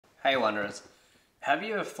Hey Wanderers, have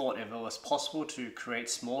you ever thought if it was possible to create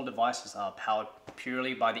small devices that are powered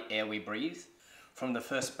purely by the air we breathe? From the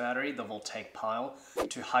first battery, the voltaic pile,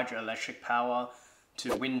 to hydroelectric power,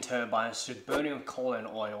 to wind turbines, to burning of coal and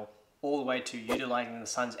oil, all the way to utilizing the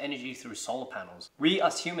sun's energy through solar panels. We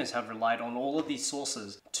as humans have relied on all of these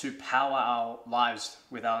sources to power our lives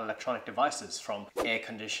with our electronic devices, from air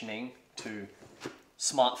conditioning to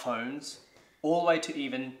smartphones, all the way to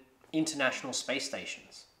even international space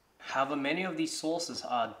stations. However, many of these sources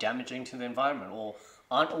are damaging to the environment or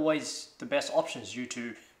aren't always the best options due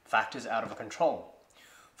to factors out of our control.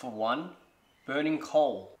 For one, burning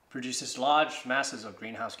coal produces large masses of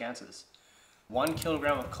greenhouse gases. 1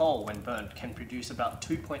 kilogram of coal, when burnt, can produce about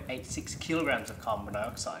 2.86 kilograms of carbon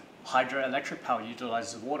dioxide. Hydroelectric power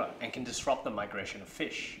utilizes water and can disrupt the migration of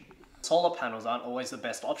fish. Solar panels aren't always the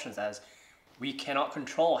best options as we cannot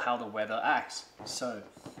control how the weather acts. So,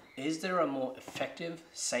 is there a more effective,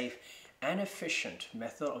 safe, and efficient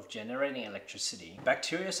method of generating electricity?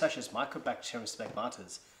 Bacteria such as Mycobacterium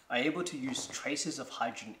sphegmatis are able to use traces of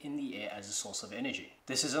hydrogen in the air as a source of energy.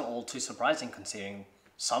 This isn't all too surprising considering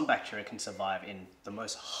some bacteria can survive in the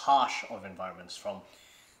most harsh of environments, from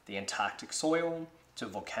the Antarctic soil to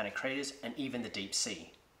volcanic craters and even the deep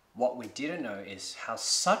sea. What we didn't know is how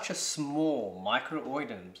such a small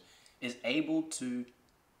microorganism is able to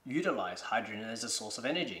utilize hydrogen as a source of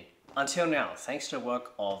energy. Until now, thanks to the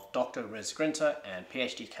work of Dr. Riz Grinter and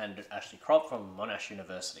PhD candidate Ashley Kropp from Monash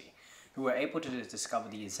University, who were able to discover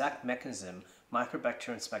the exact mechanism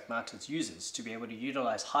Mycobacterium sphegmatis uses to be able to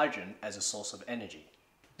utilize hydrogen as a source of energy.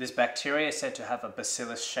 This bacteria is said to have a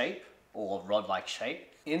bacillus shape, or rod-like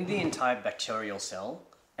shape. In the entire bacterial cell,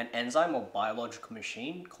 an enzyme or biological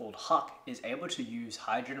machine called Huck is able to use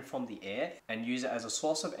hydrogen from the air and use it as a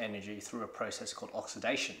source of energy through a process called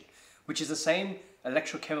oxidation, which is the same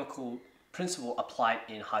electrochemical principle applied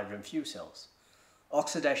in hydrogen fuel cells.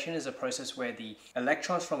 Oxidation is a process where the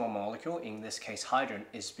electrons from a molecule, in this case hydrogen,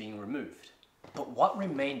 is being removed. But what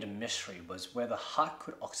remained a mystery was whether Huck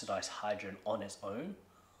could oxidize hydrogen on its own,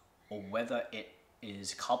 or whether it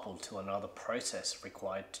is coupled to another process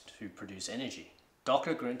required to produce energy.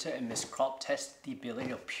 Dr. Grinter and Ms. Kropp tested the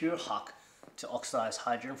ability of pure Huck to oxidize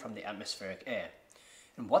hydrogen from the atmospheric air.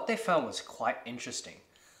 And what they found was quite interesting.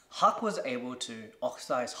 Huck was able to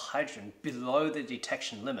oxidize hydrogen below the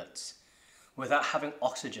detection limits without having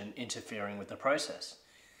oxygen interfering with the process.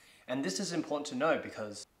 And this is important to know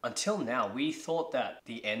because until now we thought that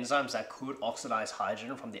the enzymes that could oxidize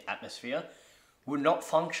hydrogen from the atmosphere would not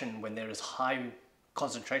function when there is high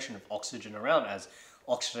concentration of oxygen around, as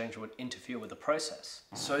oxygen would interfere with the process.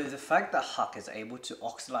 So the fact that Huck is able to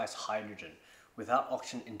oxidize hydrogen without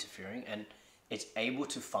oxygen interfering, and it's able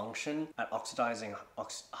to function at oxidizing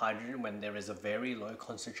hydrogen when there is a very low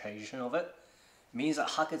concentration of it, means that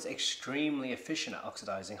Huck is extremely efficient at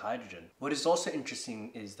oxidizing hydrogen. What is also interesting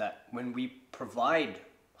is that when we provide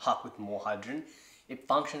Huck with more hydrogen, it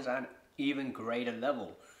functions at an even greater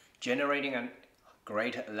level, generating a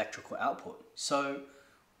greater electrical output. So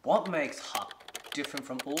what makes Huck different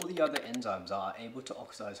from all the other enzymes that are able to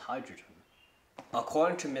oxidize hydrogen?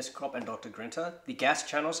 According to Ms. Kropp and Dr. Grinter, the gas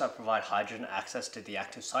channels that provide hydrogen access to the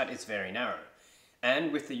active site is very narrow,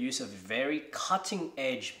 and with the use of a very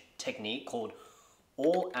cutting-edge technique called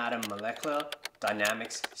all-atom molecular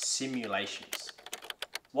dynamics simulations.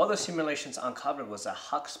 What the simulations uncovered was that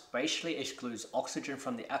Huck spatially excludes oxygen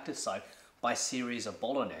from the active site by a series of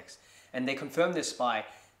bottlenecks, and they confirmed this by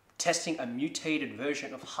testing a mutated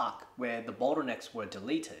version of Huck where the bottlenecks were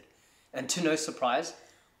deleted. And to no surprise,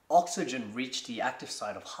 oxygen reached the active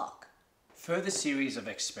site of Huck. Further series of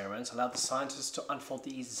experiments allowed the scientists to unfold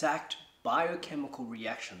the exact biochemical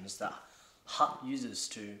reactions that Huck uses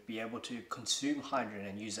to be able to consume hydrogen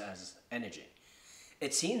and use it as energy.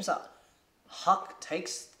 It seems that Huck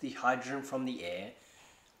takes the hydrogen from the air,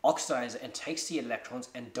 oxidizes it, and takes the electrons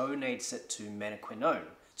and donates it to menaquinone.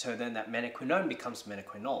 So then that menaquinone becomes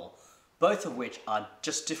menaquinol, both of which are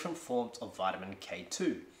just different forms of vitamin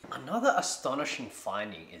K2. Another astonishing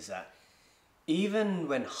finding is that even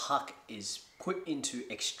when Huck is put into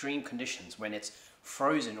extreme conditions, when it's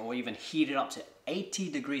frozen or even heated up to 80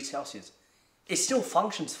 degrees Celsius, it still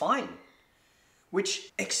functions fine.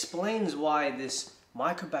 Which explains why this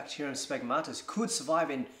Mycobacterium sphegmatis could survive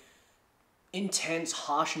in intense,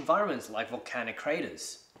 harsh environments like volcanic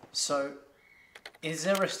craters. So, is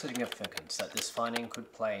there a significance that this finding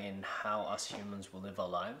could play in how us humans will live our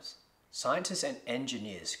lives? Scientists and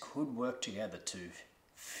engineers could work together to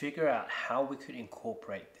figure out how we could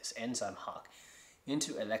incorporate this enzyme Huck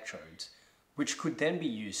into electrodes, which could then be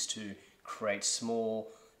used to create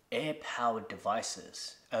small air-powered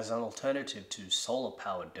devices as an alternative to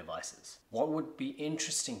solar-powered devices. What would be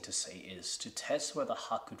interesting to see is to test whether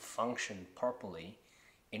HUC could function properly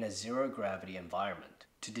in a zero-gravity environment,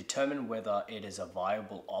 to determine whether it is a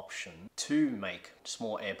viable option to make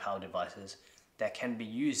small air-powered devices that can be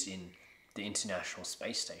used in the International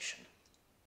Space Station.